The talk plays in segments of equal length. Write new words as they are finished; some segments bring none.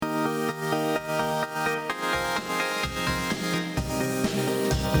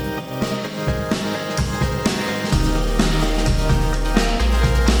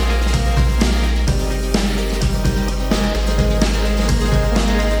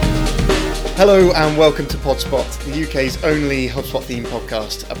Hello and welcome to PodSpot, the UK's only HubSpot themed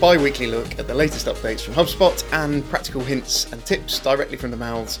podcast, a bi-weekly look at the latest updates from HubSpot and practical hints and tips directly from the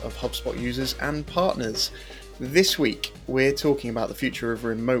mouths of HubSpot users and partners. This week, we're talking about the future of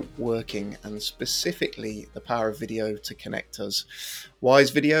remote working and specifically the power of video to connect us. Why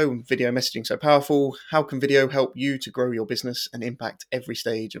is video and video messaging so powerful? How can video help you to grow your business and impact every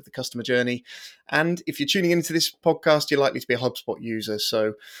stage of the customer journey? And if you're tuning into this podcast, you're likely to be a HubSpot user.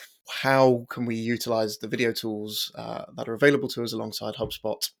 So how can we utilize the video tools that are available to us alongside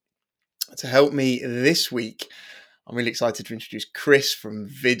HubSpot? To help me this week, I'm really excited to introduce Chris from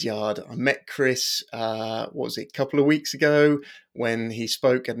Vidyard. I met Chris, a couple of weeks ago when he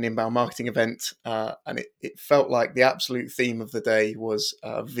spoke at an inbound marketing event, and it felt like the absolute theme of the day was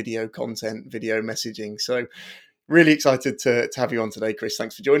video content, video messaging. So really excited to have you on today, Chris.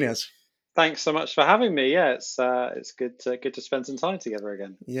 Thanks for joining us. Thanks so much for having me. Yeah, it's good to spend some time together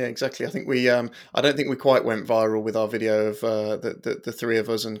again. Yeah, exactly. I think I don't think we quite went viral with our video of the three of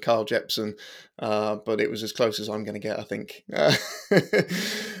us and Carl Jepsen, but it was as close as I'm going to get, I think.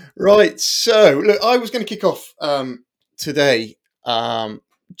 Right. So, look, I was going to kick off today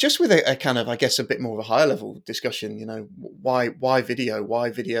just with a kind of, I guess, a bit more of a higher level discussion. You know, why video? Why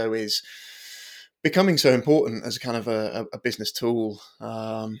video is becoming so important as a kind of a business tool.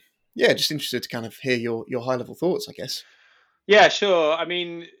 Yeah, just interested to kind of hear your high level thoughts, I guess. Yeah, sure. I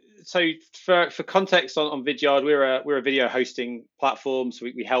mean, so for context on Vidyard, we're a video hosting platform. So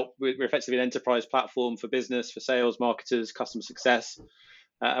we're effectively an enterprise platform for business, for sales, marketers, customer success,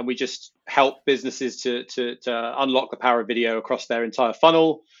 and we just help businesses to unlock the power of video across their entire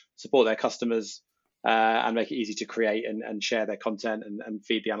funnel, support their customers, and make it easy to create and share their content and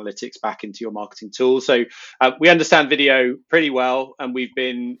feed the analytics back into your marketing tools. So we understand video pretty well, and we've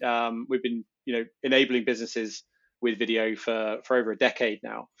been enabling businesses with video for over a decade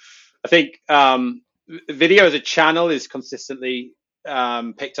now. I think video as a channel is consistently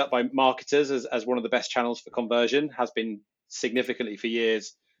picked up by marketers as one of the best channels for conversion, has been significantly for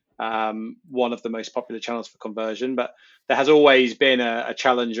years one of the most popular channels for conversion. But there has always been a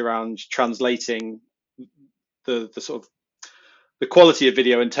challenge around translating the sort of the quality of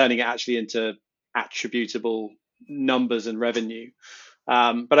video and turning it actually into attributable numbers and revenue.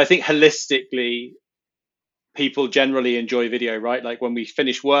 But I think holistically, people generally enjoy video, right? Like when we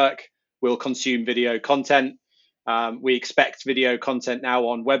finish work, we'll consume video content. We expect video content now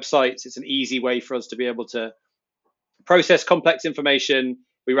on websites. It's an easy way for us to be able to process complex information.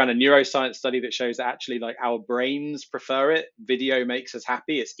 We ran a neuroscience study that shows that actually like our brains prefer it. Video makes us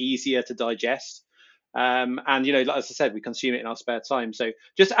happy. It's easier to digest. And, as I said, we consume it in our spare time. So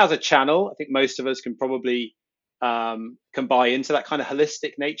just as a channel, I think most of us can probably can buy into that kind of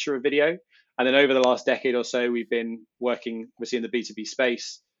holistic nature of video. And then over the last decade or so, we've been working obviously in the B2B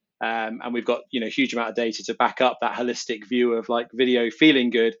space. And we've got, a huge amount of data to back up that holistic view of like video feeling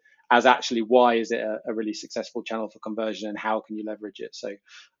good as actually why is it a really successful channel for conversion and how can you leverage it? So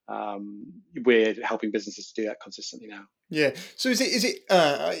we're helping businesses to do that consistently now. Yeah. So is it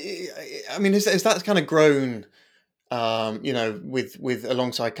I mean, is that kind of grown, with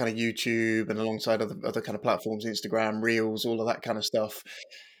alongside kind of YouTube and alongside other kind of platforms, Instagram, Reels, all of that kind of stuff.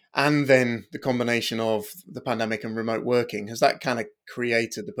 And then the combination of the pandemic and remote working, has that kind of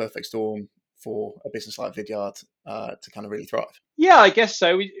created the perfect storm for a business like Vidyard to kind of really thrive? Yeah, I guess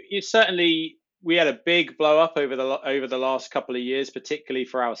so. We had a big blow up over the last couple of years, particularly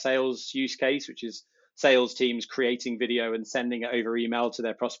for our sales use case, which is sales teams creating video and sending it over email to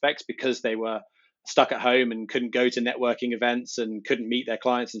their prospects because they were stuck at home and couldn't go to networking events and couldn't meet their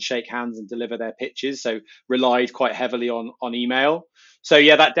clients and shake hands and deliver their pitches. So relied quite heavily on email. So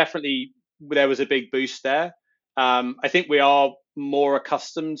yeah, that definitely, there was a big boost there. I think we are more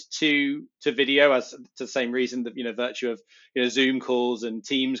accustomed to video as to the same reason that, virtue of, Zoom calls and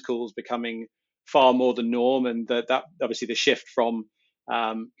Teams calls becoming far more the norm. And that obviously the shift from,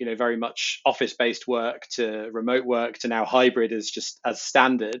 very much office-based work to remote work to now hybrid is just as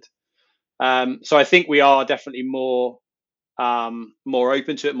standard. So I think we are definitely more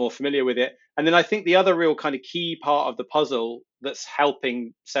open to it, more familiar with it. And then I think the other real kind of key part of the puzzle that's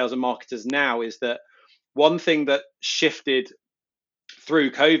helping sales and marketers now is that one thing that shifted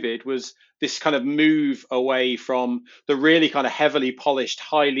through COVID was this kind of move away from the really kind of heavily polished,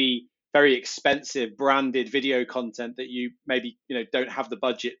 very expensive branded video content that you maybe don't have the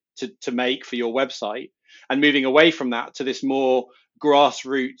budget to make for your website, and moving away from that to this more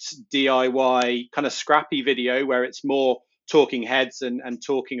grassroots DIY kind of scrappy video where it's more talking heads and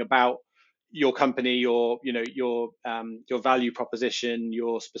talking about your company, your value proposition,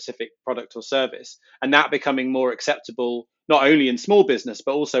 your specific product or service, and that becoming more acceptable not only in small business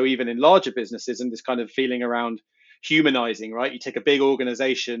but also even in larger businesses, and this kind of feeling around humanizing, right? You take a big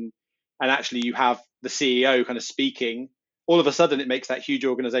organization and actually you have the CEO kind of speaking, all of a sudden it makes that huge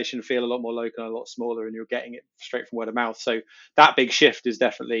organization feel a lot more local and a lot smaller, and you're getting it straight from word of mouth. So that big shift is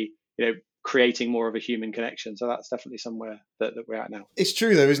definitely, creating more of a human connection. So that's definitely somewhere that we're at now. It's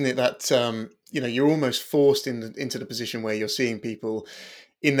true though, isn't it, that you're almost forced into the position where you're seeing people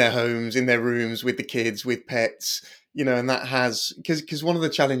in their homes, in their rooms, with the kids, with pets, and that has, because one of the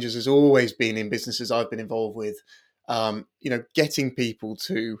challenges has always been in businesses I've been involved with, getting people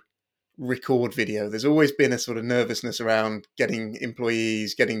to record video. There's always been a sort of nervousness around getting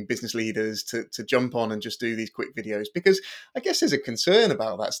employees, getting business leaders to jump on and just do these quick videos, because I guess there's a concern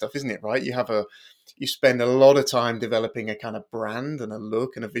about that stuff, isn't it? Right? You spend a lot of time developing a kind of brand and a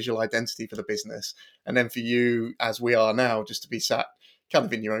look and a visual identity for the business, and then for you, as we are now, just to be sat kind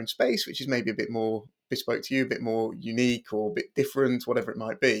of in your own space, which is maybe a bit more bespoke to you, a bit more unique or a bit different, whatever it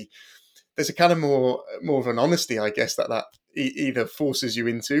might be. There's a kind of more of an honesty, I guess, that either forces you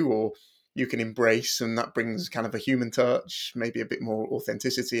into, or you can embrace, and that brings kind of a human touch, maybe a bit more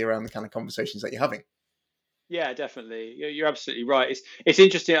authenticity around the kind of conversations that you're having. Yeah, definitely. You're absolutely right. It's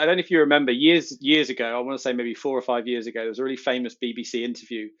interesting. I don't know if you remember years ago. I want to say maybe 4 or 5 years ago. There was a really famous BBC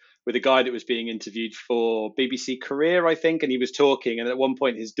interview with a guy that was being interviewed for BBC Career, I think, and he was talking. And at one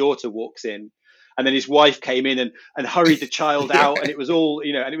point, his daughter walks in, and then his wife came in and hurried the child Yeah. out, and it was all,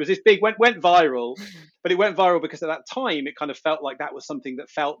 and it was this big went viral. But it went viral because at that time it kind of felt like that was something that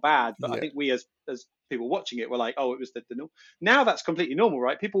felt bad. But I think we as people watching it were like, oh, it was the norm. Now that's completely normal,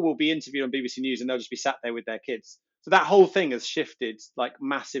 right? People will be interviewed on BBC News and they'll just be sat there with their kids. So that whole thing has shifted like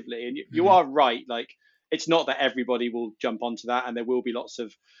massively. And you are right. Like, it's not that everybody will jump onto that, and there will be lots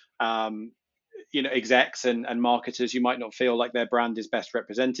of execs and marketers who might not feel like their brand is best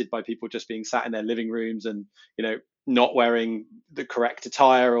represented by people just being sat in their living rooms and not wearing the correct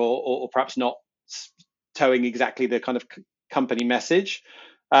attire, or perhaps not towing exactly the kind of company message.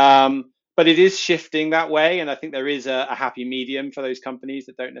 But it is shifting that way, and I think there is a happy medium for those companies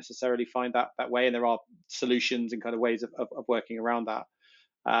that don't necessarily find that way, and there are solutions and kind of ways of working around that.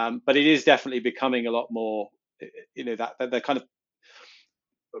 But it is definitely becoming a lot more, that the kind of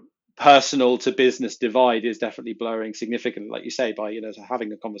personal to business divide is definitely blurring significantly, like you say, by having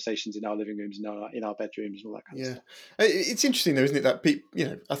the conversations in our living rooms and in our bedrooms and all that kind of stuff. It's interesting though, isn't it, that people,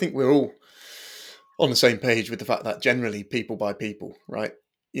 I think we're all on the same page with the fact that generally people buy people, right?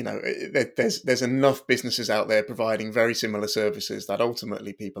 There's enough businesses out there providing very similar services that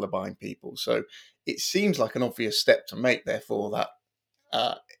ultimately people are buying people. So it seems like an obvious step to make, therefore, that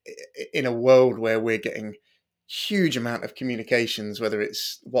in a world where we're getting huge amount of communications, whether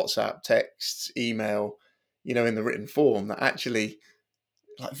it's WhatsApp, texts, email, in the written form, that actually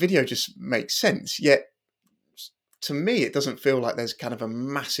like video just makes sense. Yet to me, it doesn't feel like there's kind of a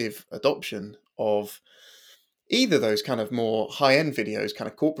massive adoption of either those kind of more high-end videos, kind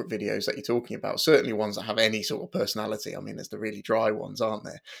of corporate videos that you're talking about. Certainly ones that have any sort of personality. I mean, there's the really dry ones, aren't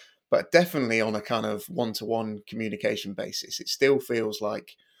there? But definitely on a kind of one-to-one communication basis, it still feels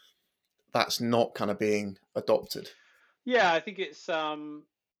like that's not kind of being adopted. Yeah, I think it's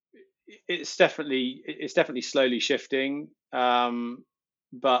definitely slowly shifting,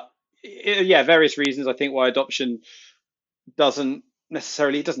 but various reasons I think why adoption doesn't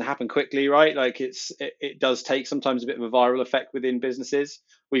happen quickly, right? Like it does take sometimes a bit of a viral effect within businesses.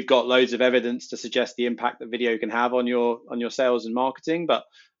 We've got loads of evidence to suggest the impact that video can have on your sales and marketing, but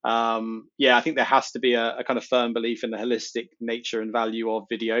I think there has to be a kind of firm belief in the holistic nature and value of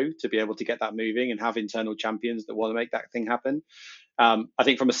video to be able to get that moving and have internal champions that want to make that thing happen. I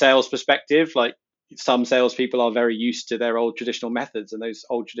think from a sales perspective, like some salespeople are very used to their old traditional methods, and those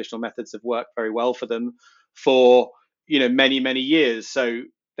old traditional methods have worked very well for them for many years. So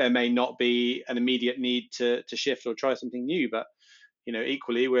there may not be an immediate need to shift or try something new, but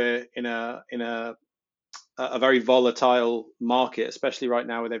equally we're in a very volatile market, especially right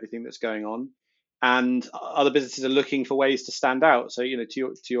now with everything that's going on, and other businesses are looking for ways to stand out. So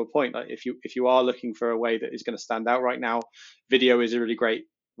to your point, like if you are looking for a way that is going to stand out right now, video is a really great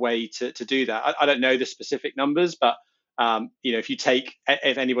way to do that. I don't know the specific numbers, but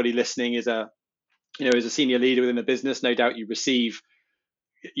if anybody listening is a senior leader within a business, no doubt you receive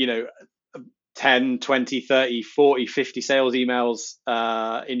 10, 20, 30, 40, 50 sales emails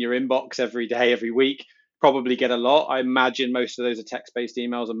in your inbox every day, every week. Probably get a lot. I imagine most of those are text-based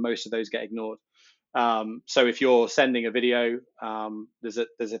emails, and most of those get ignored. So if you're sending a video, there's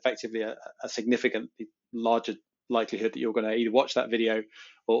effectively a significantly larger likelihood that you're going to either watch that video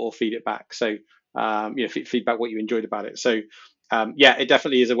or feed it back. So feedback what you enjoyed about it. So it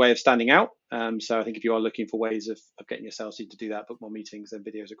definitely is a way of standing out. So I think if you are looking for ways of getting your sales team to do that, book more meetings, then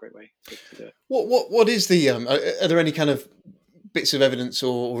video is a great way to do it. What is the are there any kind of bits of evidence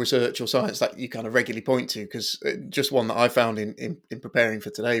or research or science that you kind of regularly point to? Because just one that I found in preparing for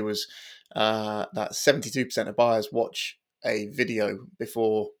today was that 72% of buyers watch a video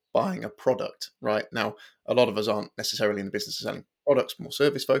before buying a product. Right now, a lot of us aren't necessarily in the business of selling products, more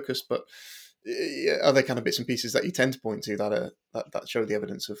service focused, but are there kind of bits and pieces that you tend to point to that show the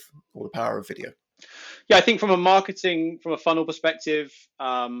evidence of or the power of video? Yeah, I think from a funnel perspective,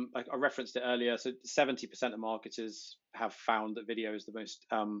 I referenced it earlier. So 70% of marketers have found that video is the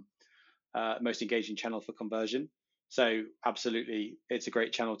most engaging channel for conversion. So absolutely, it's a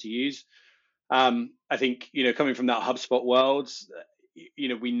great channel to use. I think, coming from that HubSpot world,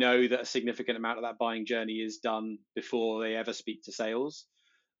 we know that a significant amount of that buying journey is done before they ever speak to sales.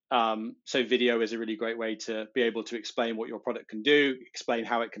 So video is a really great way to be able to explain what your product can do, explain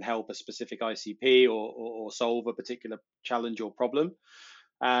how it can help a specific ICP or solve a particular challenge or problem.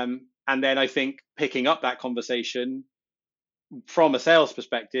 And then I think picking up that conversation from a sales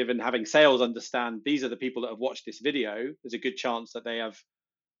perspective and having sales understand these are the people that have watched this video, there's a good chance that they have,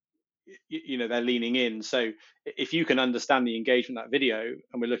 they're leaning in. So if you can understand the engagement of that video,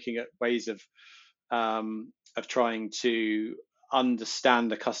 and we're looking at ways of trying to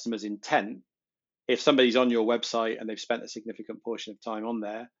understand the customer's intent. If somebody's on your website and they've spent a significant portion of time on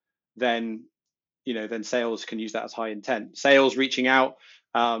there, then sales can use that as high intent. Sales reaching out.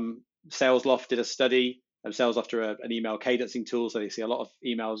 SalesLoft did a study. SalesLoft are an email cadencing tool, so they see a lot of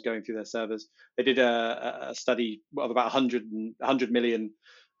emails going through their servers. They did a study of about 100 million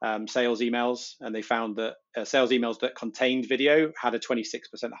sales emails, and they found that sales emails that contained video had a 26%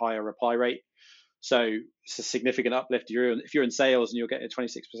 higher reply rate. So it's a significant uplift. If you're in sales and you're getting a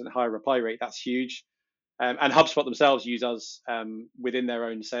 26% higher reply rate, that's huge. And HubSpot themselves use us within their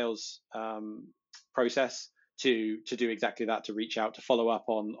own sales process to do exactly that, to reach out, to follow up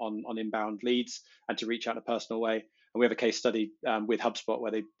on inbound leads, and to reach out in a personal way. And we have a case study with HubSpot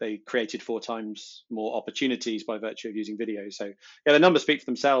where they created 4 times more opportunities by virtue of using video. So yeah, the numbers speak for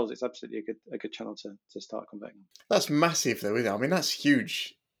themselves. It's absolutely a good channel to start converting. That's massive, though, isn't it? I mean, that's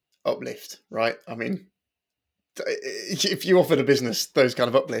huge uplift, right? I mean, if you offered a business those kind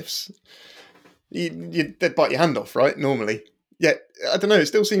of uplifts, they'd bite your hand off, right? Normally. Yeah, I don't know. It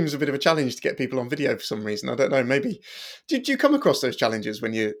still seems a bit of a challenge to get people on video for some reason. I don't know. Maybe do you come across those challenges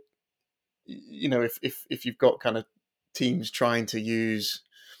when if you've got kind of teams trying to use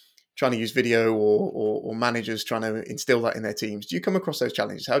video or managers trying to instill that in their teams? Do you come across those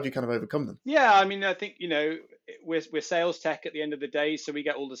challenges? How do you kind of overcome them? Yeah, I mean, I think we're sales tech at the end of the day, so we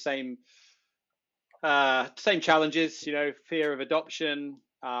get all the same challenges. Fear of adoption.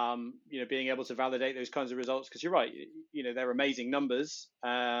 Being able to validate those kinds of results, because you're right, they're amazing numbers,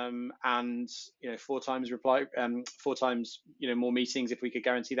 and 4 times more meetings if we could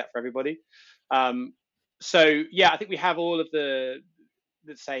guarantee that for everybody. So yeah, I think we have all of the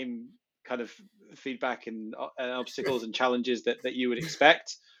same kind of feedback and obstacles and challenges that you would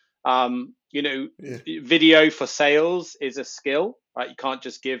expect. Video for sales is a skill, right? You can't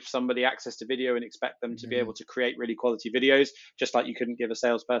just give somebody access to video and expect them to be able to create really quality videos, just like you couldn't give a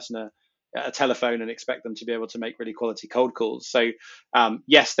salesperson a telephone and expect them to be able to make really quality cold calls. So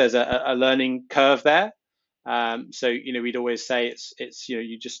yes, there's a learning curve there. So we'd always say it's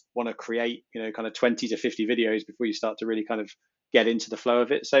you just want to create kind of 20 to 50 videos before you start to really kind of get into the flow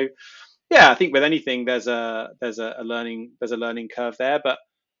of it. So yeah, I think with anything there's a learning curve there, but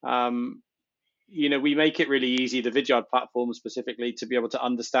we make it really easy, the Vidyard platform specifically, to be able to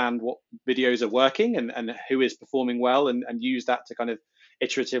understand what videos are working and who is performing well, and use that to kind of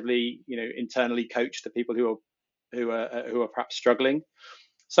iteratively, internally coach the people who are perhaps struggling.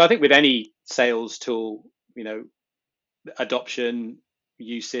 So I think with any sales tool, adoption,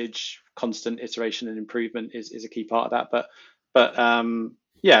 usage, constant iteration and improvement is a key part of that. But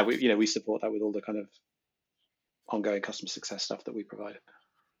yeah, we support that with all the kind of ongoing customer success stuff that we provide.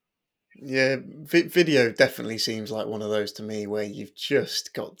 Yeah, video definitely seems like one of those to me where you've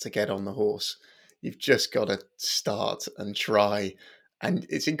just got to get on the horse. You've just got to start and try, and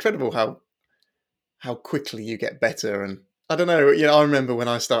it's incredible how quickly you get better. And I don't know, I remember when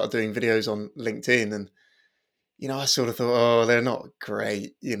I started doing videos on LinkedIn, and I sort of thought, oh, they're not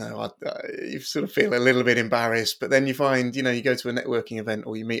great. You sort of feel a little bit embarrassed, but then you find, you go to a networking event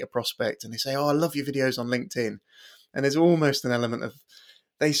or you meet a prospect and they say, oh, I love your videos on LinkedIn, and there's almost an element of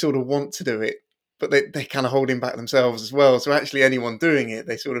they sort of want to do it, but they're kind of holding back themselves as well. So actually anyone doing it,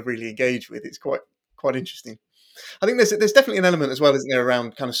 they sort of really engage with. It's quite interesting. I think there's definitely an element as well, isn't there,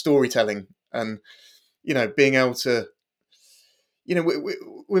 around kind of storytelling and, being able to,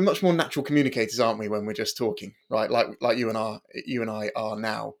 we're much more natural communicators, aren't we, when we're just talking, right? Like you and I are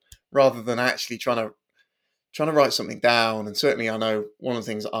now, rather than actually trying to write something down. And certainly I know one of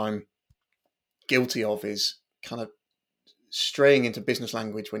the things that I'm guilty of is kind of straying into business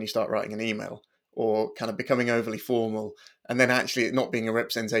language when you start writing an email, or kind of becoming overly formal, and then actually it not being a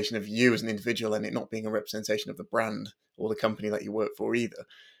representation of you as an individual, and it not being a representation of the brand or the company that you work for either.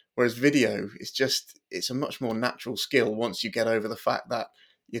 Whereas video is it's a much more natural skill once you get over the fact that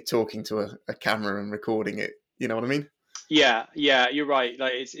you're talking to a camera and recording it. You know what I mean? Yeah, you're right.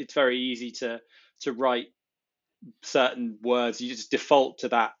 Like it's very easy to write certain words. You just default to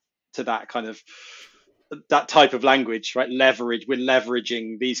that kind of that type of language, right? We're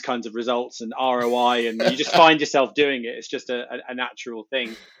leveraging these kinds of results and ROI, and you just find yourself doing it. It's just a natural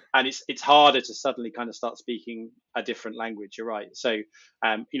thing, and it's harder to suddenly kind of start speaking a different language. You're right. So,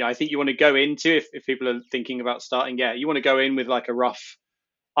 I think you want to go into, if people are thinking about starting, you want to go in with like a rough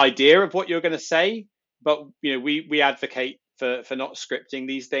idea of what you're going to say, but we advocate for not scripting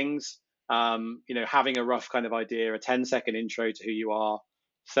these things. Having a rough kind of idea, a 10-second intro to who you are,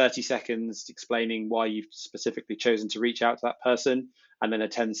 30 seconds explaining why you've specifically chosen to reach out to that person, and then a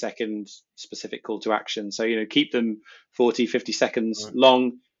 10-second specific call to action. So, keep them 40, 50 seconds Right.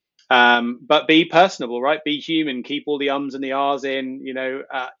 long, but be personable, right? Be human, keep all the ums and the ahs in,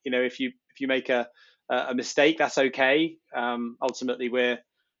 if you make a mistake, that's okay. Ultimately, we're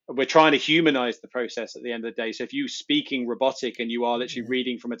trying to humanize the process at the end of the day. So if you're speaking robotic and you are literally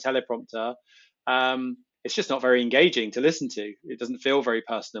reading from a teleprompter, it's just not very engaging to listen to. It doesn't feel very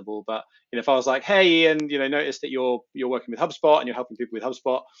personable. But if I was like, hey, Ian, notice that you're working with HubSpot and you're helping people with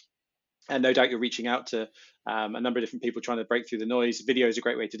HubSpot, and no doubt you're reaching out to a number of different people trying to break through the noise. Video is a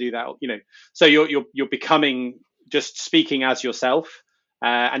great way to do that. So you're becoming just speaking as yourself,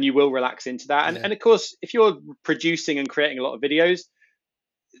 and you will relax into that. And of course, if you're producing and creating a lot of videos,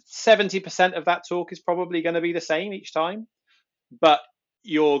 70% of that talk is probably going to be the same each time, but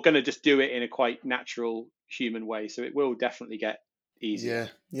you're going to just do it in a quite natural human way. So it will definitely get easier.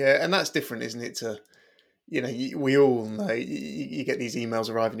 Yeah. And that's different, isn't it? We all know you get these emails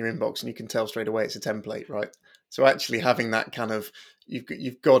arrive in your inbox and you can tell straight away it's a template, right? So actually having that kind of,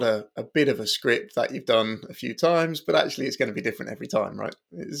 you've got a bit of a script that you've done a few times, but actually it's going to be different every time, right?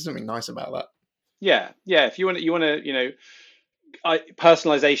 There's something nice about that. Yeah. If you want to,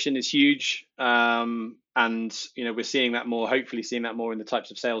 personalization is huge, and we're seeing that more. Hopefully, seeing that more in the types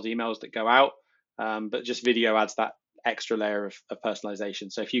of sales emails that go out. But just video adds that extra layer of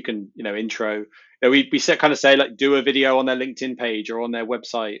personalization. So if you can, intro, we kind of say like do a video on their LinkedIn page or on their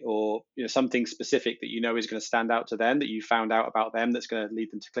website, or something specific that is going to stand out to them, that you found out about them, that's going to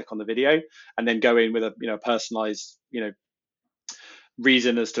lead them to click on the video, and then go in with a personalized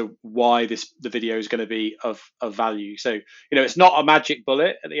reason as to why the video is going to be of value. So it's not a magic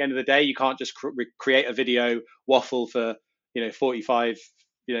bullet. At the end of the day, you can't just create a video, waffle for 45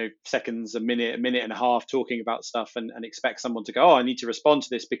 seconds, a minute and a half talking about stuff, and expect someone to go, oh, I need to respond to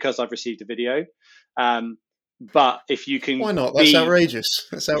this because I've received a video. But if you can, why not? That's outrageous.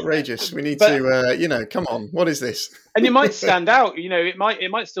 That's outrageous. We need to, come on. What is this? And you might stand out.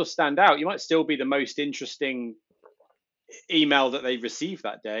 It might still stand out. You might still be the most interesting email that they receive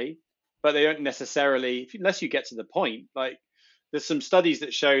that day, but they don't necessarily, unless you get to the point. Like there's some studies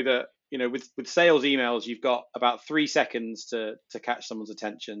that show that with sales emails, you've got about 3 seconds to catch someone's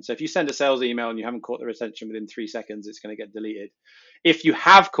attention. So if you send a sales email and you haven't caught their attention within 3 seconds, it's going to get deleted. If you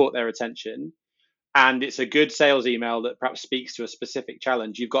have caught their attention and it's a good sales email that perhaps speaks to a specific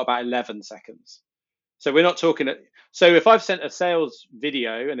challenge, you've got about 11 seconds. So we're not talking. So if I've sent a sales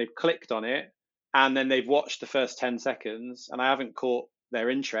video and they've clicked on it, and then they've watched the first 10 seconds and I haven't caught their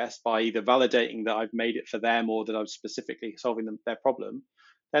interest by either validating that I've made it for them or that I'm specifically solving their problem,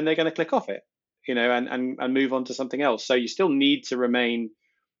 then they're going to click off it, and move on to something else. So you still need to remain,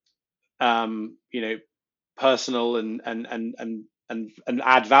 personal and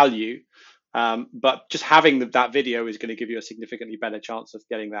add value. But just having that video is going to give you a significantly better chance of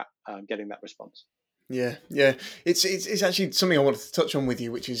getting that response. Yeah. It's actually something I wanted to touch on with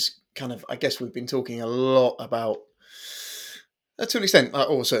you, which is kind of, I guess we've been talking a lot about, to an extent,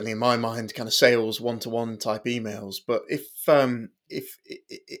 or certainly in my mind, kind of sales one-to-one type emails. But if I'm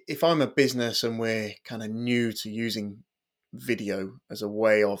a business and we're kind of new to using video as a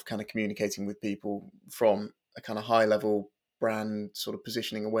way of kind of communicating with people from a kind of high level brand sort of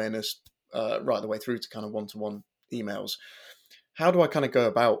positioning awareness, right the way through to kind of one-to-one emails, how do I kind of go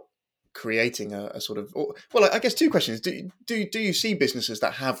about creating a sort of, well, I guess 2 questions. Do you see businesses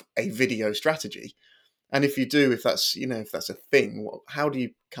that have a video strategy, And if you do, if that's a thing, how do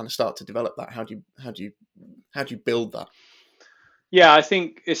you kind of start to develop that? How do you build that? Yeah, I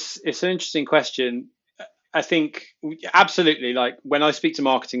think it's an interesting question. I think absolutely. Like when I speak to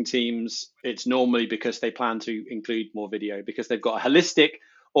marketing teams, it's normally because they plan to include more video because they've got a holistic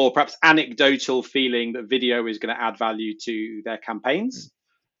or perhaps anecdotal feeling that video is going to add value to their campaigns.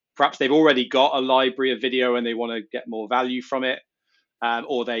 Perhaps they've already got a library of video and they want to get more value from it,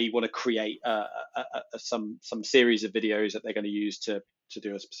 or they want to create some series of videos that they're going to use to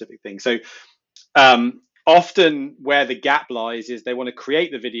do a specific thing. So often where the gap lies is they want to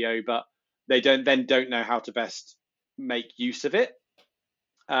create the video, but they don't know how to best make use of it.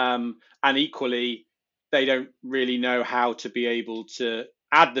 And equally, they don't really know how to be able to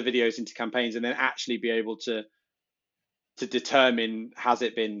add the videos into campaigns and then actually be able to determine has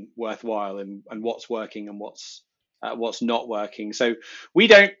it been worthwhile and what's working and what's not working. So we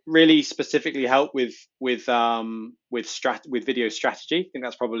don't really specifically help with video strategy. I think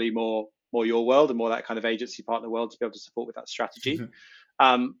that's probably more your world and more that kind of agency partner world to be able to support with that strategy.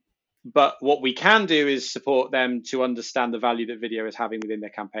 But what we can do is support them to understand the value that video is having within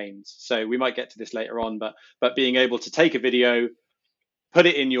their campaigns. So we might get to this later on, but being able to take a video, put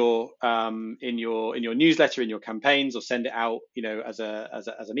it in your newsletter, in your campaigns, or send it out, as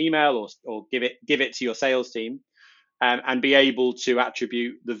an email, or give it to your sales team, and be able to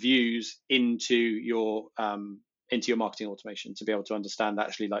attribute the views into your marketing automation to be able to understand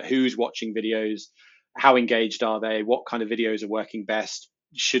actually like who's watching videos, how engaged are they, what kind of videos are working best.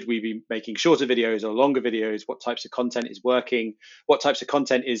 Should we be making shorter videos or longer videos? What types of content is working? What types of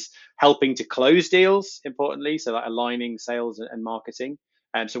content is helping to close deals, importantly? So like aligning sales and marketing.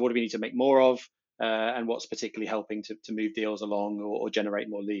 And so what do we need to make more of? And what's particularly helping to move deals along or generate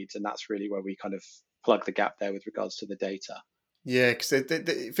more leads? And that's really where we kind of plug the gap there with regards to the data. Yeah, because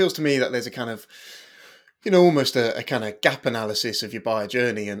it feels to me that there's a kind of, almost a kind of gap analysis of your buyer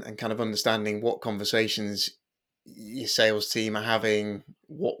journey and kind of understanding what conversations your sales team are having,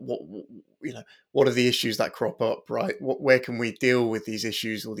 what are the issues that crop up, right? Where can we deal with these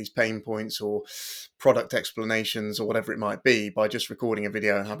issues or these pain points or product explanations or whatever it might be by just recording a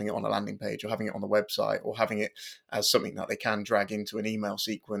video and having it on a landing page or having it on the website or having it as something that they can drag into an email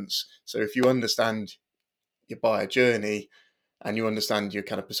sequence. So if you understand your buyer journey and you understand your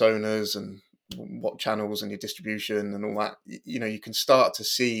kind of personas and what channels and your distribution and all that, you can start to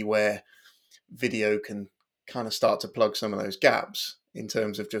see where video can kind of start to plug some of those gaps in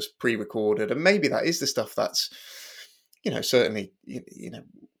terms of just pre-recorded. And maybe that is the stuff that's, certainly,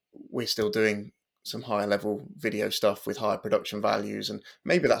 we're still doing some higher level video stuff with higher production values. And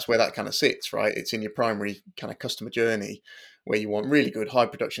maybe that's where that kind of sits, right? It's in your primary kind of customer journey where you want really good high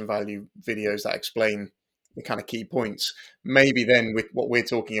production value videos that explain the kind of key points. Maybe then with what we're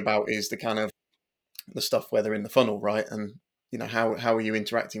talking about is the kind of the stuff where they're in the funnel, right? And how are you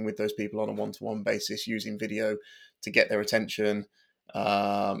interacting with those people on a one-to-one basis using video to get their attention,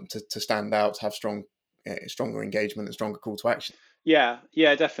 to stand out, to have stronger engagement and stronger call to action. Yeah,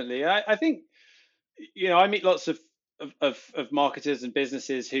 definitely. I think I meet lots of marketers and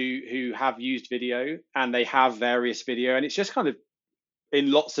businesses who have used video and they have various video and it's just kind of in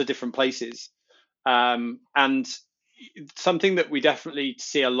lots of different places. And something that we definitely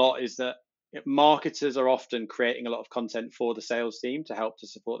see a lot is that marketers are often creating a lot of content for the sales team to help to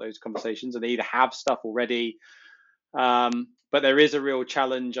support those conversations, and they either have stuff already, but there is a real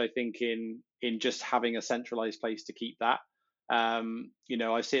challenge, I think, in just having a centralized place to keep that.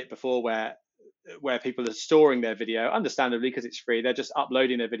 I see it before where people are storing their video, understandably because it's free. They're just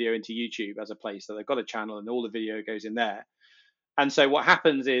uploading their video into YouTube as a place, so they've got a channel and all the video goes in there. And so what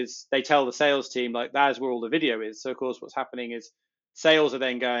happens is they tell the sales team like that's where all the video is. So of course what's happening is sales are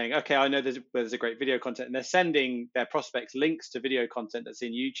then going, okay, I know there's a great video content, and they're sending their prospects links to video content that's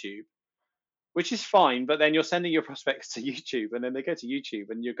in YouTube, which is fine. But then you're sending your prospects to YouTube, and then they go to YouTube,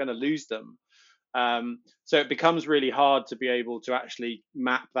 and you're going to lose them. So it becomes really hard to be able to actually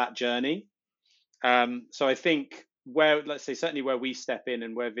map that journey. So I think let's say certainly where we step in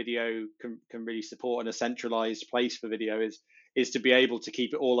and where video can really support in a centralized place for video is to be able to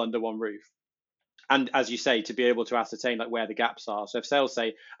keep it all under one roof. And as you say, to be able to ascertain like where the gaps are. So if sales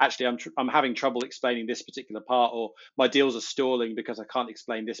say, actually, I'm having trouble explaining this particular part, or my deals are stalling because I can't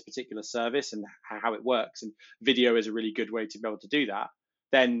explain this particular service and how it works, and video is a really good way to be able to do that,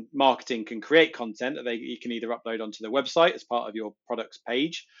 then marketing can create content that you can either upload onto their website as part of your products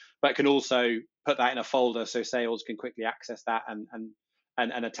page, but can also put that in a folder so sales can quickly access that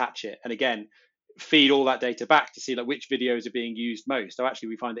and attach it. And again, feed all that data back to see like which videos are being used most. So actually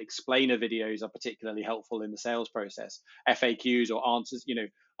we find that explainer videos are particularly helpful in the sales process. FAQs or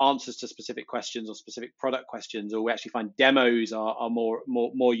answers to specific questions or specific product questions, or we actually find demos are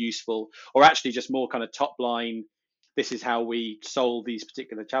more useful, or actually just more kind of top line. This is how we solve these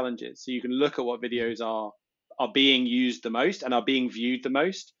particular challenges. So you can look at what videos are being used the most and are being viewed the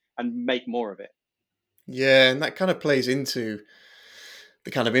most, and make more of it. Yeah, and that kind of plays into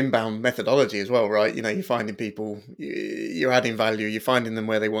the kind of inbound methodology as well, right? You're finding people, you're adding value, you're finding them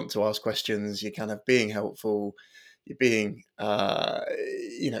where they want to ask questions, you're kind of being helpful, you're being,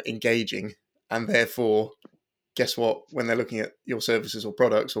 engaging, and therefore, guess what? When they're looking at your services or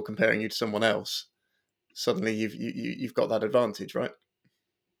products or comparing you to someone else, suddenly you've got that advantage, right?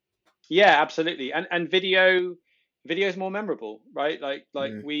 Yeah, absolutely. And video is more memorable, right? Like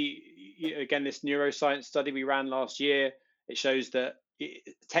Mm. we, again, this neuroscience study we ran last year, it shows that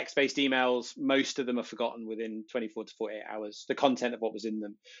text-based emails, most of them are forgotten within 24 to 48 hours, the content of what was in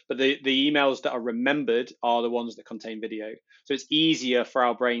them. But the emails that are remembered are the ones that contain video. So it's easier for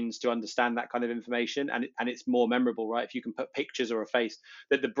our brains to understand that kind of information, and it's more memorable, right? If you can put pictures or a face,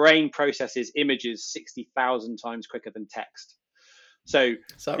 that the brain processes images 60,000 times quicker than text. So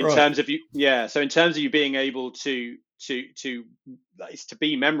Is that in right? terms of you, yeah. So in terms of you being able to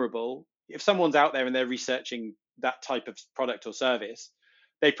be memorable, if someone's out there and they're researching that type of product or service,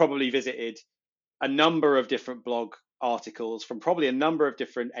 they probably visited a number of different blog articles from probably a number of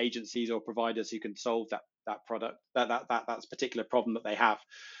different agencies or providers who can solve that product, that particular problem that they have.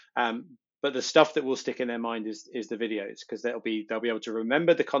 But the stuff that will stick in their mind is the videos, because they'll be able to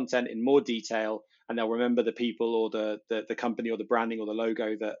remember the content in more detail, and they'll remember the people or the company or the branding or the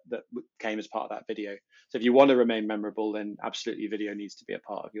logo that came as part of that video. So if you want to remain memorable, then absolutely video needs to be a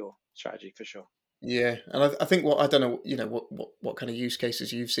part of your strategy for sure. Yeah, and I think I don't know, what kind of use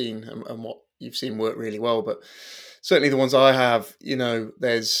cases you've seen and what you've seen work really well, but certainly the ones I have,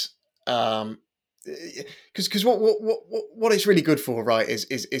 there's because what it's really good for, right,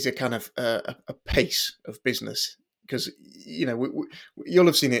 is a kind of a pace of business, because you'll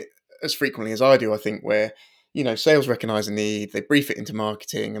have seen it as frequently as I do, I think, where sales recognize a need, they brief it into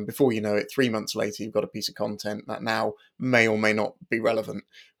marketing, and before you know it, 3 months later, you've got a piece of content that now may or may not be relevant.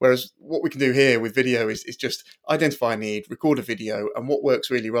 Whereas what we can do here with video is just identify a need, record a video, and what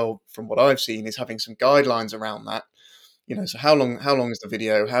works really well from what I've seen is having some guidelines around that. So how long is the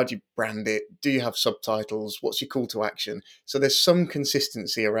video? How do you brand it? Do you have subtitles? What's your call to action? So there's some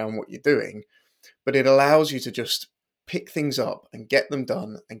consistency around what you're doing, but it allows you to just pick things up and get them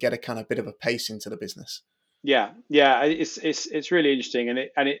done and get a kind of bit of a pace into the business. Yeah, it's really interesting,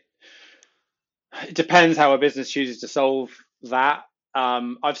 and it depends how a business chooses to solve that.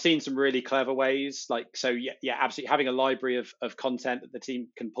 I've seen some really clever ways, yeah, absolutely, having a library of content that the team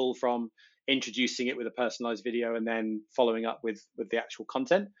can pull from, introducing it with a personalized video, and then following up with the actual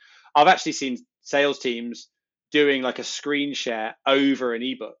content. I've actually seen sales teams doing like a screen share over an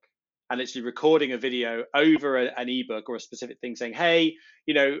ebook, and literally recording a video over an ebook or a specific thing, saying, hey,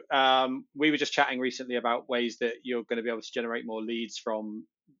 we were just chatting recently about ways that you're going to be able to generate more leads from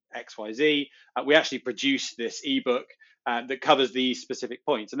XYZ. We actually produced this ebook that covers these specific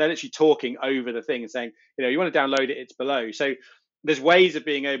points, and they're literally talking over the thing and saying, you want to download it, it's below. So there's ways of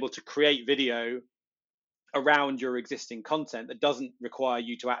being able to create video around your existing content that doesn't require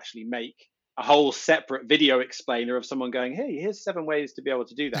you to actually make a whole separate video explainer of someone going, hey, here's 7 ways to be able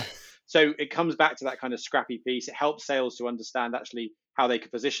to do that. So it comes back to that kind of scrappy piece. It helps sales to understand actually how they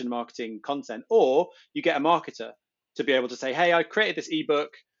could position marketing content, or you get a marketer to be able to say, hey, I created this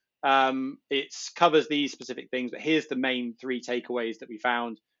ebook. It covers these specific things, but here's the main 3 takeaways that we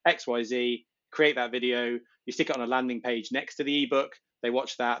found, XYZ. Create that video, you stick it on a landing page next to the ebook, they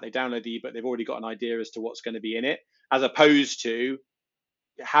watch that, they download the ebook, they've already got an idea as to what's going to be in it, as opposed to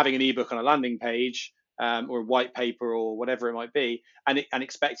having an ebook on a landing page, or a white paper or whatever it might be, and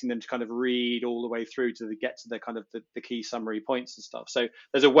expecting them to kind of read all the way through to get to the kind of the key summary points and stuff. So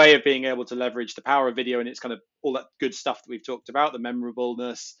there's a way of being able to leverage the power of video, and it's kind of all that good stuff that we've talked about, the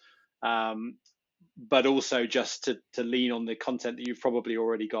memorableness, but also just to lean on the content that you've probably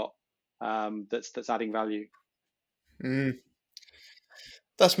already got, that's adding value. Mm.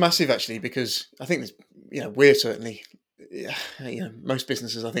 That's massive, actually, because I think we're certainly, most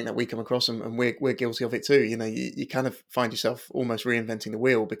businesses I think that we come across, and we're guilty of it too. You kind of find yourself almost reinventing the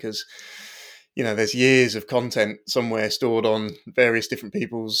wheel, because there's years of content somewhere stored on various different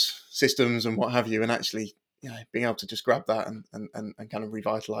people's systems and what have you, and actually being able to just grab that and kind of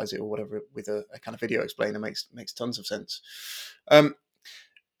revitalize it or whatever with a kind of video explainer makes tons of sense.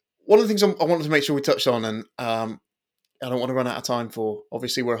 One of the things I wanted to make sure we touched on, and I don't want to run out of time for,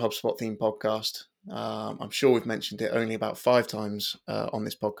 obviously we're a HubSpot themed podcast. I'm sure we've mentioned it only about 5 times on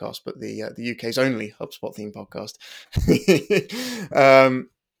this podcast, but the UK's only HubSpot themed podcast.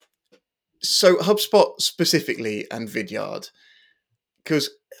 So HubSpot specifically and Vidyard,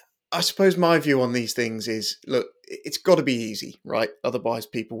 because I suppose my view on these things is, look, it's got to be easy, right? Otherwise,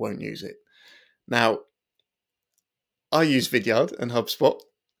 people won't use it. Now, I use Vidyard and HubSpot.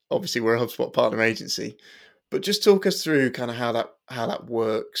 Obviously, we're a HubSpot partner agency, but just talk us through kind of how that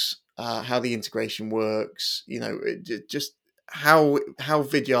works, how the integration works. Just how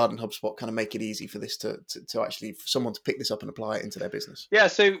Vidyard and HubSpot kind of make it easy for this to actually for someone to pick this up and apply it into their business. Yeah,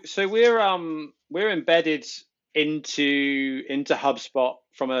 so we're embedded into HubSpot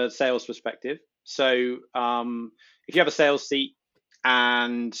from a sales perspective. So if you have a sales seat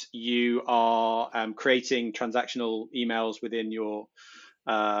and you are creating transactional emails within your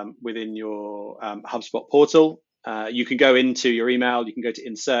HubSpot portal, you can go into your email, you can go to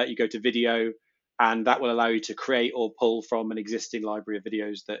insert, you go to video, and that will allow you to create or pull from an existing library of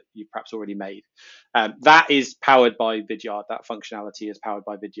videos that you've perhaps already made. That is powered by Vidyard. That functionality is powered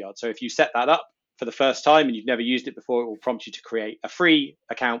by Vidyard. So if you set that up for the first time and you've never used it before, it will prompt you to create a free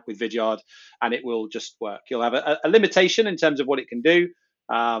account with Vidyard, and it will just work. You'll have a limitation in terms of what it can do.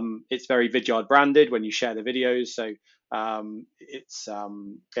 It's very Vidyard branded when you share the videos, so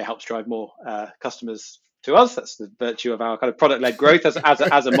it helps drive more customers to us. That's the virtue of our kind of product-led growth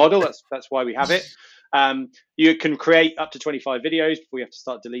as a model. That's why we have it. You can create up to 25 videos before you have to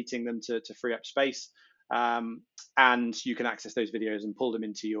start deleting them to free up space. And you can access those videos and pull them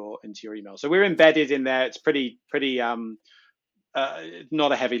into your email. So we're embedded in there. It's pretty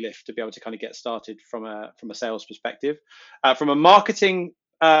not a heavy lift to be able to kind of get started from a sales perspective. From a marketing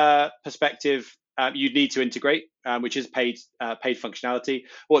perspective, you'd need to integrate, which is paid functionality.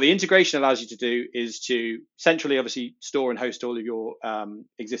 What the integration allows you to do is to centrally, obviously, store and host all of your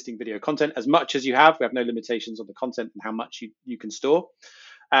existing video content as much as you have. We have no limitations on the content and how much you can store.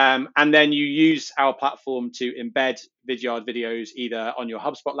 And then you use our platform to embed Vidyard videos either on your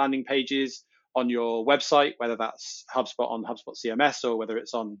HubSpot landing pages, on your website, whether that's HubSpot on HubSpot CMS or whether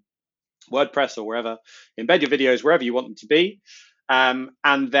it's on WordPress or wherever. Embed your videos wherever you want them to be.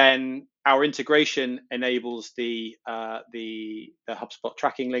 And then our integration enables the HubSpot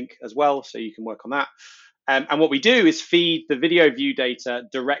tracking link as well, so you can work on that. And what we do is feed the video view data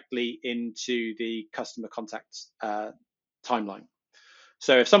directly into the customer contact timeline.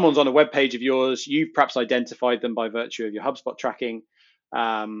 So if someone's on a web page of yours, you've perhaps identified them by virtue of your HubSpot tracking.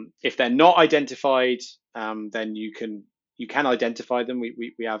 If they're not identified, then you can identify them.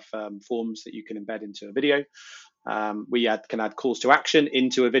 We have forms that you can embed into a video. We can add calls to action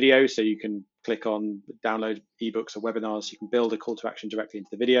into a video, so you can click on download ebooks or webinars. You can build a call to action directly into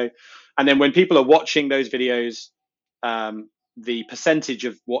the video, and then when people are watching those videos, the percentage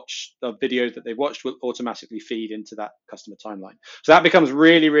of videos that they've watched will automatically feed into that customer timeline. So that becomes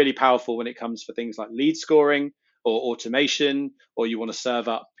really, really powerful when it comes for things like lead scoring or automation, or you want to serve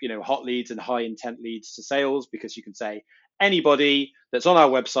up, hot leads and high intent leads to sales, because you can say anybody that's on our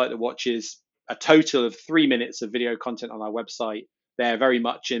website that watches a total of 3 minutes of video content on our website, they're very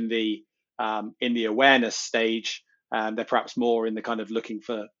much in the awareness stage. They're perhaps more in the kind of looking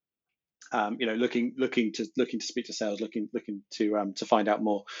for, looking to speak to sales, looking to find out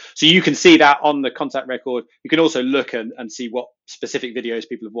more. So you can see that on the contact record. You can also look and see what specific videos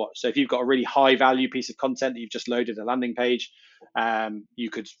people have watched. So if you've got a really high value piece of content that you've just loaded a landing page, you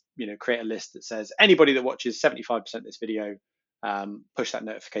could create a list that says anybody that watches 75% of this video, push that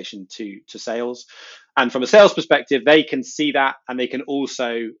notification to sales. And from a sales perspective, they can see that, and they can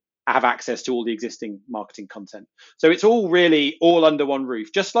also have access to all the existing marketing content. So it's all really all under one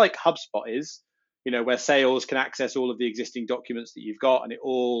roof, just like HubSpot is, where sales can access all of the existing documents that you've got, and it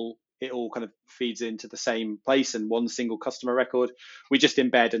all kind of feeds into the same place and one single customer record. We just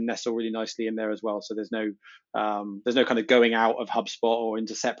embed and nestle really nicely in there as well. So there's no kind of going out of HubSpot or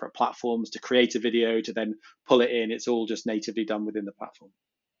into separate platforms to create a video to then pull it in. It's all just natively done within the platform.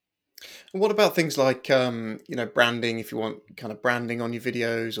 And what about things like, branding? If you want kind of branding on your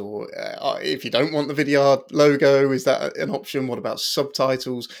videos, or if you don't want the Vidyard logo, is that an option? What about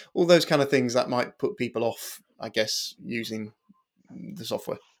subtitles? All those kind of things that might put people off, I guess, using the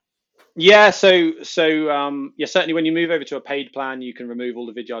software. Yeah, so certainly when you move over to a paid plan, you can remove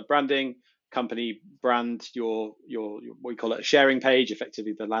all the Vidyard branding, company brand your what we call it a sharing page,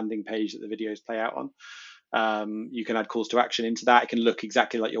 effectively the landing page that the videos play out on. You can add calls to action into that. It can look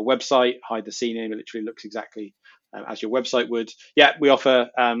exactly like your website, hide the scene name. It literally looks exactly as your website would. Yeah, we offer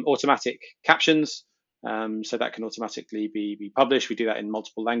automatic captions, so that can automatically be published. We do that in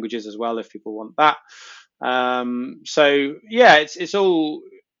multiple languages as well if people want that. So yeah, it's all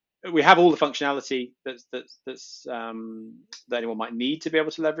we have all the functionality that anyone might need to be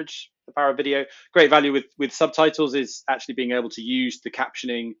able to leverage the power of video. Great value with subtitles is actually being able to use the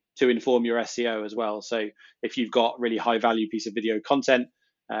captioning to inform your SEO as well. So if you've got really high value piece of video content,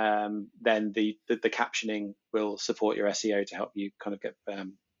 then the captioning will support your SEO to help you kind of get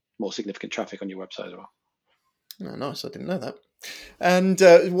more significant traffic on your website as well. Oh, nice. I didn't know that. And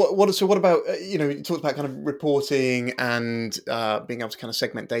what about, you talked about kind of reporting and being able to kind of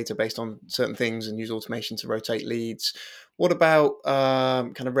segment data based on certain things and use automation to rotate leads. What about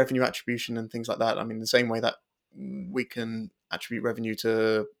kind of revenue attribution and things like that? I mean, the same way that we can attribute revenue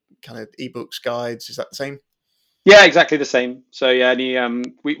to kind of ebooks, guides, is that the same? Yeah, exactly the same. So yeah,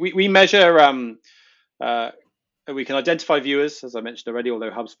 we measure. We can identify viewers, as I mentioned already, although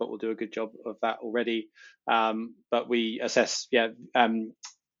HubSpot will do a good job of that already. But we assess,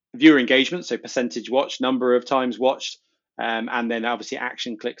 viewer engagement, so percentage watched, number of times watched, and then obviously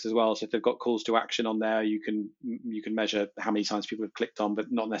action clicks as well. So if they've got calls to action on there, you can measure how many times people have clicked on, but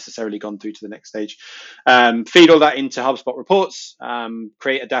not necessarily gone through to the next stage. Feed all that into HubSpot reports.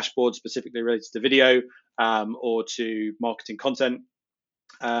 Create a dashboard specifically related to video or to marketing content,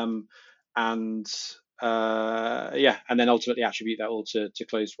 and then ultimately attribute that all to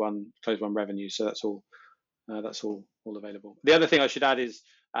closed won revenue. So that's all available. The other thing I should add is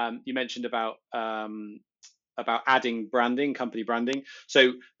you mentioned about adding branding, company branding.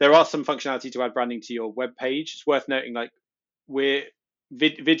 So there are some functionality to add branding to your web page. It's worth noting, like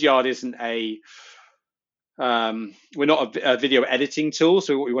Vidyard isn't we're not a video editing tool.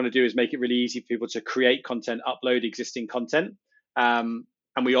 So what we want to do is make it really easy for people to create content, upload existing content.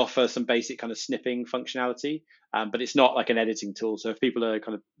 And we offer some basic kind of snipping functionality, but it's not like an editing tool. So if people are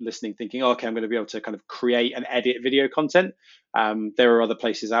kind of listening, thinking, okay, I'm going to be able to kind of create and edit video content, there are other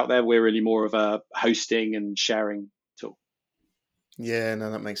places out there. We're really more of a hosting and sharing tool. Yeah,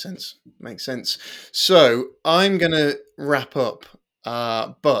 no, that makes sense. Makes sense. So I'm going to wrap up,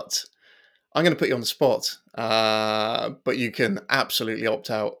 but I'm going to put you on the spot, but you can absolutely opt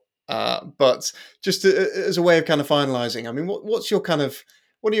out. But just as a way of kind of finalizing, I mean, what are your kind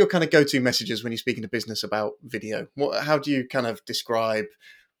of go-to messages when you're speaking to business about video? How do you kind of describe,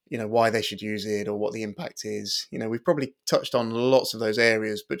 why they should use it or what the impact is? We've probably touched on lots of those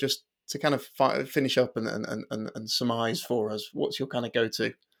areas, but just to kind of finish up and surmise for us, what's your kind of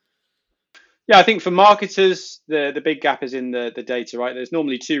go-to? Yeah, I think for marketers, the big gap is in the data, right? There's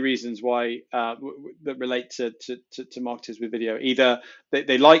normally two reasons why that relate to marketers with video. Either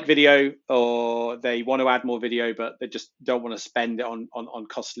they like video or they want to add more video, but they just don't want to spend it on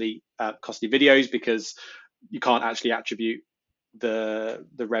costly videos because you can't actually attribute the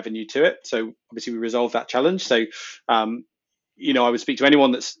revenue to it. So obviously we resolve that challenge. So I would speak to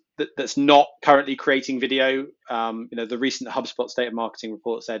anyone that's not currently creating video. The recent HubSpot State of Marketing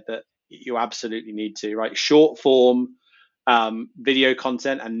report said that you absolutely need to, right? Short form video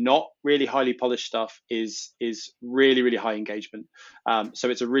content and not really highly polished stuff is really, really high engagement. So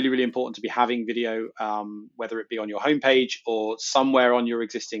it's really, really important to be having video, whether it be on your homepage or somewhere on your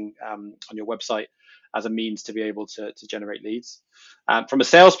existing on your website, as a means to be able to generate leads. From a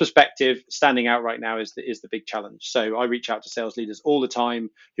sales perspective, standing out right now is the big challenge. So I reach out to sales leaders all the time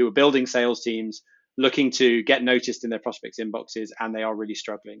who are building sales teams, looking to get noticed in their prospects' inboxes, and they are really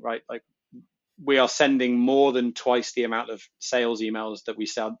struggling, right? Like we are sending more than twice the amount of sales emails that we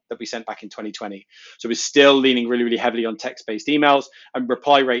sent back in 2020. So we're still leaning really, really heavily on text-based emails, and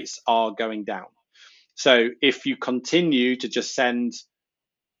reply rates are going down. So if you continue to just send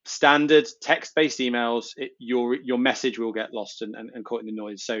standard text-based emails, your message will get lost and caught in the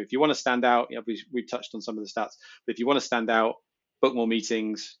noise. So if you want to stand out, we've touched on some of the stats, but if you want to stand out, book more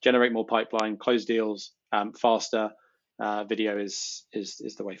meetings, generate more pipeline, close deals faster, video is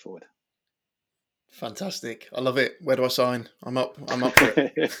the way forward. Fantastic. I love it. Where do I sign? I'm up for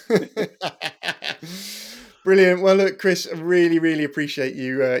it. Brilliant. Well, look, Chris, I really, really appreciate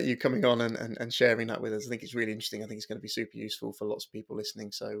you coming on and sharing that with us. I think it's really interesting. I think it's going to be super useful for lots of people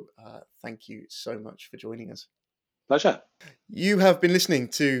listening. So thank you so much for joining us. Pleasure. You have been listening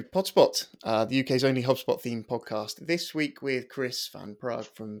to Podspot, the UK's only HubSpot themed podcast, this week with Chris Van Praag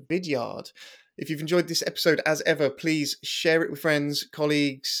from Vidyard. If you've enjoyed this episode, as ever, please share it with friends,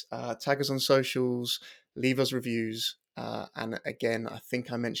 colleagues, tag us on socials, leave us reviews. And again, I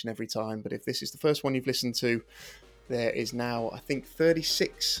think I mention every time, but if this is the first one you've listened to, there is now, I think,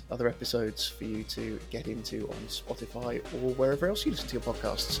 36 other episodes for you to get into on Spotify or wherever else you listen to your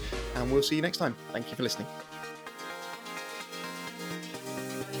podcasts. And we'll see you next time. Thank you for listening.